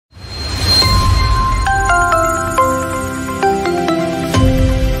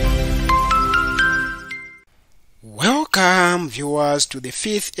us to the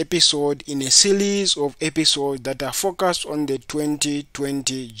 5th episode in a series of episodes that are focused on the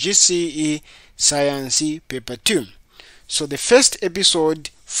 2020 GCE Science Paper 2. So the first episode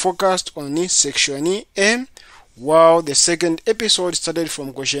focused on section A, while the second episode started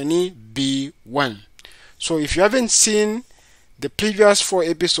from question B1. So if you haven't seen the previous 4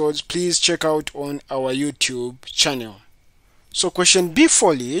 episodes, please check out on our YouTube channel. So question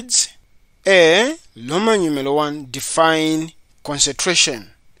B4 reads, A, Roman numeral 1, define concentration.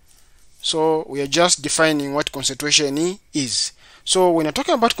 So we are just defining what concentration is. So when you're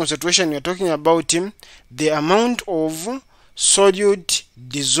talking about concentration, you're talking about the amount of solute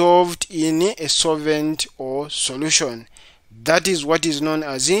dissolved in a solvent or solution. That is what is known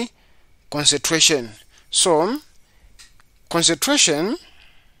as concentration. So concentration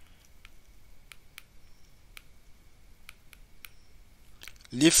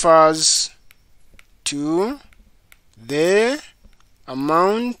refers to the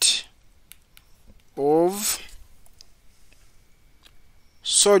amount of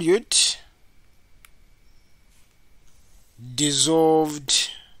solute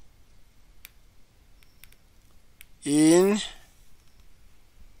dissolved in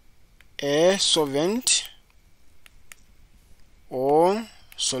a solvent or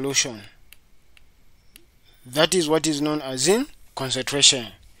solution. That is what is known as concentration.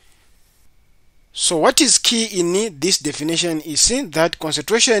 So what is key in this definition is that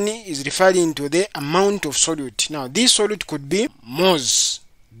concentration is referring to the amount of solute. Now this solute could be moles.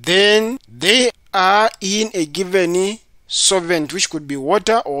 Then they are in a given solvent, which could be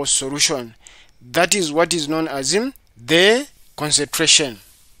water or solution. That is what is known as the concentration.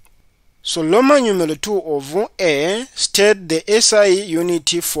 So Roman numeral 2 of A state the SI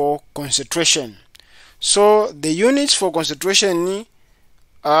unit for concentration. So the units for concentration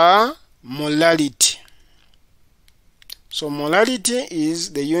are molarity. So molarity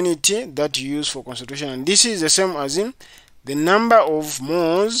is the unit that you use for concentration, and this is the same as the number of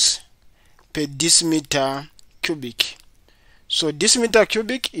moles per decimeter cubic. So decimeter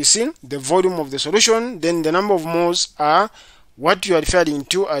cubic is in the volume of the solution, then the number of moles are what you are referring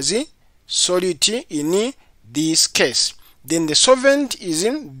to as a solute in this case. Then the solvent is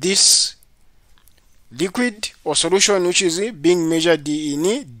in this liquid or solution, which is being measured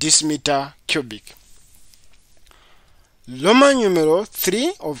in decimeter cubic. Roman numeral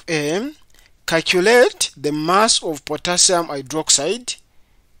 3 of A, calculate the mass of potassium hydroxide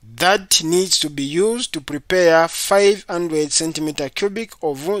that needs to be used to prepare 500 centimeter cubic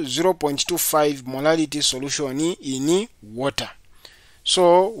of 0.25 molarity solution in water.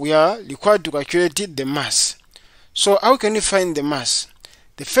 So we are required to calculate the mass. So how can we find the mass?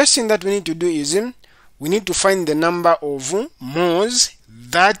 The first thing that we need to do is we need to find the number of moles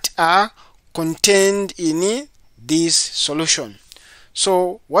that are contained in this solution.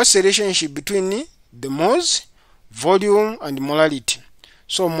 So what's the relationship between the moles, volume, and molarity?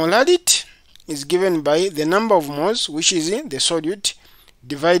 So molarity is given by the number of moles, which is the solute,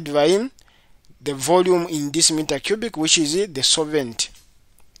 divided by the volume in decimeter cubic, which is the solvent.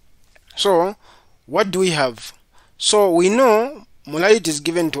 So what do we have? So we know molarity is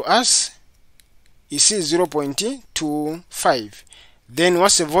given to us is 0.25. Then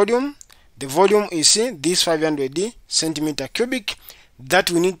what's the volume? The volume is this 500 centimeter cubic that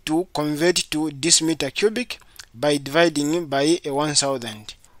we need to convert to decimeter cubic by dividing by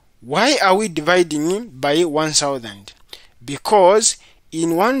 1000. Why are we dividing by 1000? Because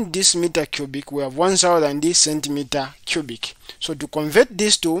in 1 decimeter cubic we have 1000 centimeter cubic. So to convert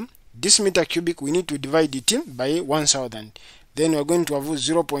this to decimeter cubic, we need to divide it by 1000. Then we are going to have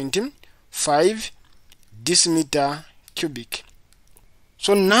 0.5 decimeter cubic.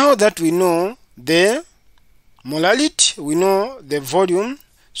 So now that we know the molarity, we know the volume,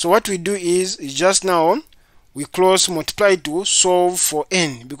 so what we do is just now we cross multiply to solve for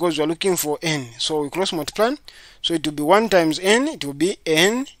n, because we are looking for n. So we cross multiply, so it will be 1 times n, it will be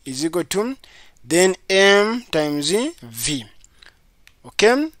n is equal to then m times v.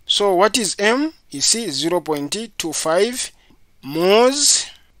 Okay, so what is m? You see 0.25 moles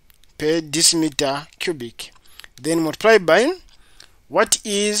per decimeter cubic. Then multiply by what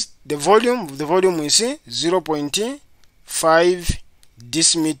is the volume? The volume is 0.5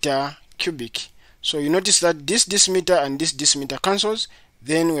 decimeter cubic. So you notice that this decimeter and this decimeter cancels.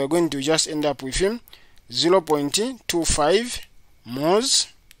 Then we are going to just end up with 0.25 moles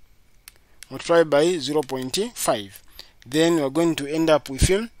multiplied by 0.5. Then we are going to end up with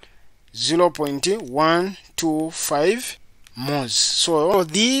 0.125 moles. So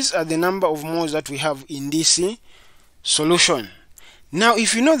these are the number of moles that we have in this solution. Now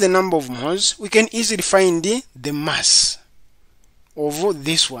if you know the number of moles, we can easily find the mass. of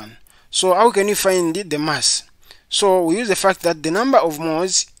this one. So how can we find the mass? So we use the fact that the number of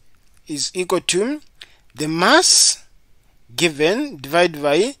moles is equal to the mass given divided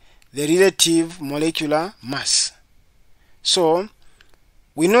by the relative molecular mass. So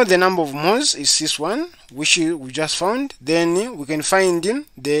we know the number of moles is this one, which we just found. Then we can find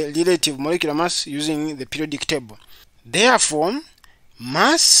the relative molecular mass using the periodic table. Therefore,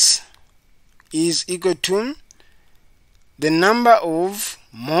 mass is equal to the number of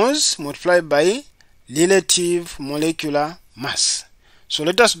moles multiplied by relative molecular mass. So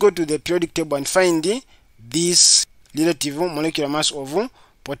let us go to the periodic table and find this relative molecular mass of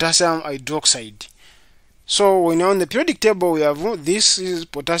potassium hydroxide. So when on the periodic table we have this is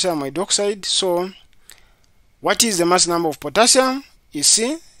potassium hydroxide. So what is the mass number of potassium? Is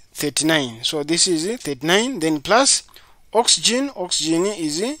 39. So this is 39. Then plus oxygen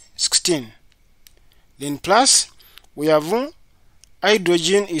is 16. Then plus we have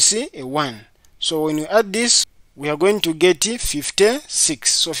hydrogen is 1. So when you add this, we are going to get 56.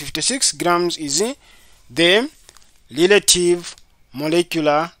 So 56 grams is the relative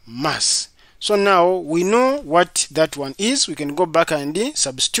molecular mass. So now we know what that one is. We can go back and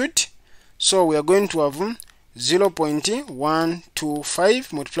substitute. So we are going to have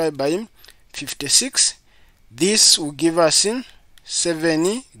 0.125 multiplied by 56. This will give us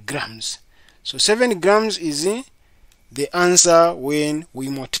 7 grams. So 7 grams is the answer when we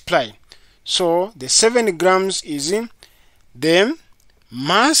multiply. So the 7 grams is the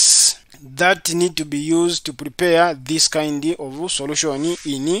mass that need to be used to prepare this kind of solution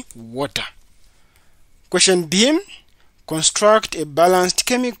in water. Question B. Construct a balanced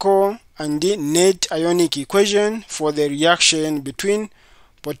chemical and net ionic equation for the reaction between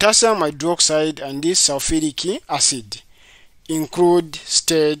potassium hydroxide and sulfuric acid. Include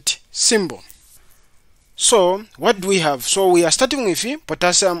state symbol. So what do we have? So we are starting with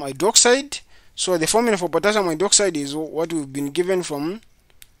potassium hydroxide. So the formula for potassium hydroxide is what we've been given from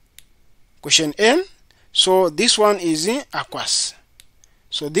question A. So this one is aqueous.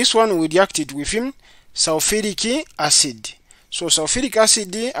 So this one we react it with sulfuric acid. So sulfuric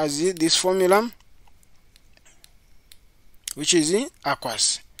acid has this formula, which is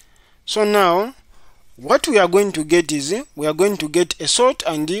aqueous. So now what we are going to get is we are going to get a salt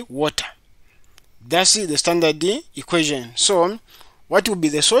and water. That's the standard equation. So what will be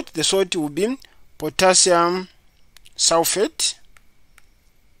the salt? The salt will be potassium sulfate,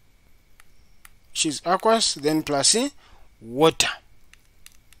 which is aqueous, then plus water,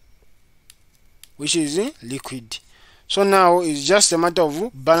 which is liquid. So now it's just a matter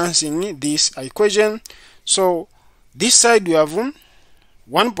of balancing this equation. So this side we have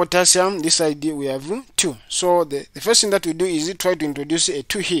 1 potassium, this side we have 2. So the first thing that we do is try to introduce a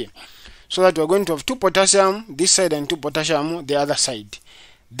 2 here, so that we're going to have 2 potassium this side and 2 potassium the other side.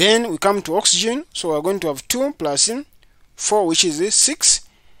 Then we come to oxygen, so we're going to have 2 plus 4, which is 6.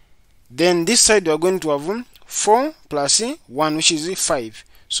 Then this side we're going to have 4 plus 1, which is 5.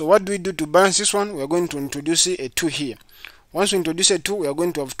 So what do we do to balance this one? We are going to introduce a 2 here. Once we introduce a 2, we are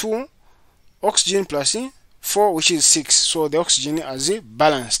going to have 2 oxygen plus 4, which is 6. So the oxygen is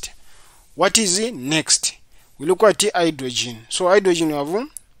balanced. What is next? We look at hydrogen. So hydrogen we have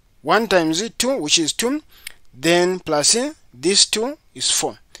 1 times 2, which is 2. Then plus this 2 is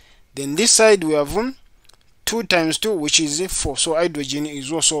 4. Then this side we have 2 times 2, which is 4. So hydrogen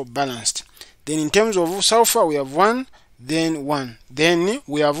is also balanced. Then in terms of sulfur, we have 1, then 1. Then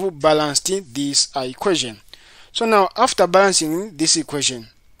we have balanced this equation. So now after balancing this equation,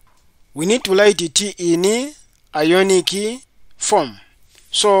 we need to write it in ionic form.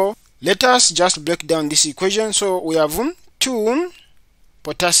 So let us just break down this equation. So we have 2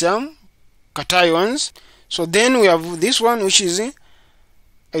 potassium cations. So then we have this one, which is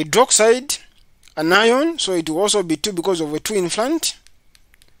hydroxide anion. So it will also be 2 because of a 2 in front.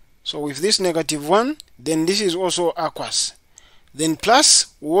 So with this -1, then this is also aqueous. Then plus,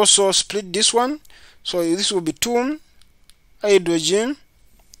 we also split this one. So this will be 2 hydrogen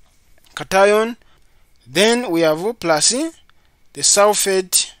cation. Then we have plus the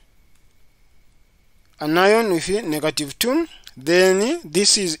sulfate anion with -2. Then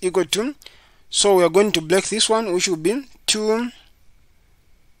this is equal to, so we are going to break this one, which will be 2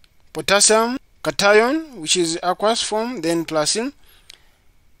 potassium cation, which is aqueous form, then plus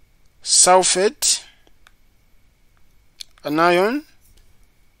sulfate anion,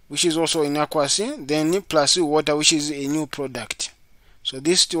 which is also in aqueous, then plus water, which is a new product. So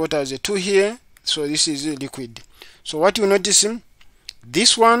this water is a 2 here, so this is a liquid. So what you notice,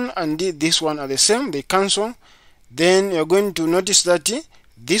 this one and this one are the same, they cancel. Then you're going to notice that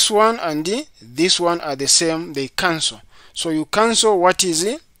this one and this one are the same, they cancel. So you cancel what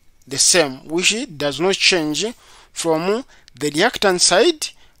is the same, which does not change from the reactant side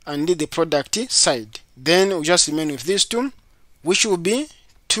and the product side. Then we just remain with these two, which will be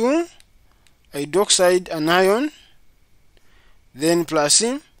 2 hydroxide anion, then plus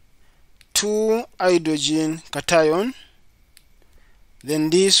 2 hydrogen cation, then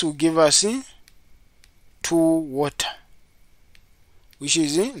this will give us 2 water, which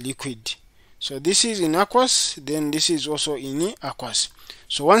is liquid. So this is in aqueous, then this is also in aqueous.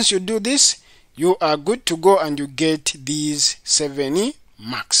 So once you do this, you are good to go and you get these 7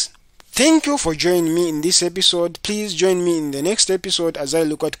 marks. Thank you for joining me in this episode. Please join me in the next episode as I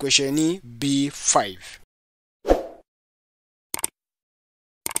look at question B5.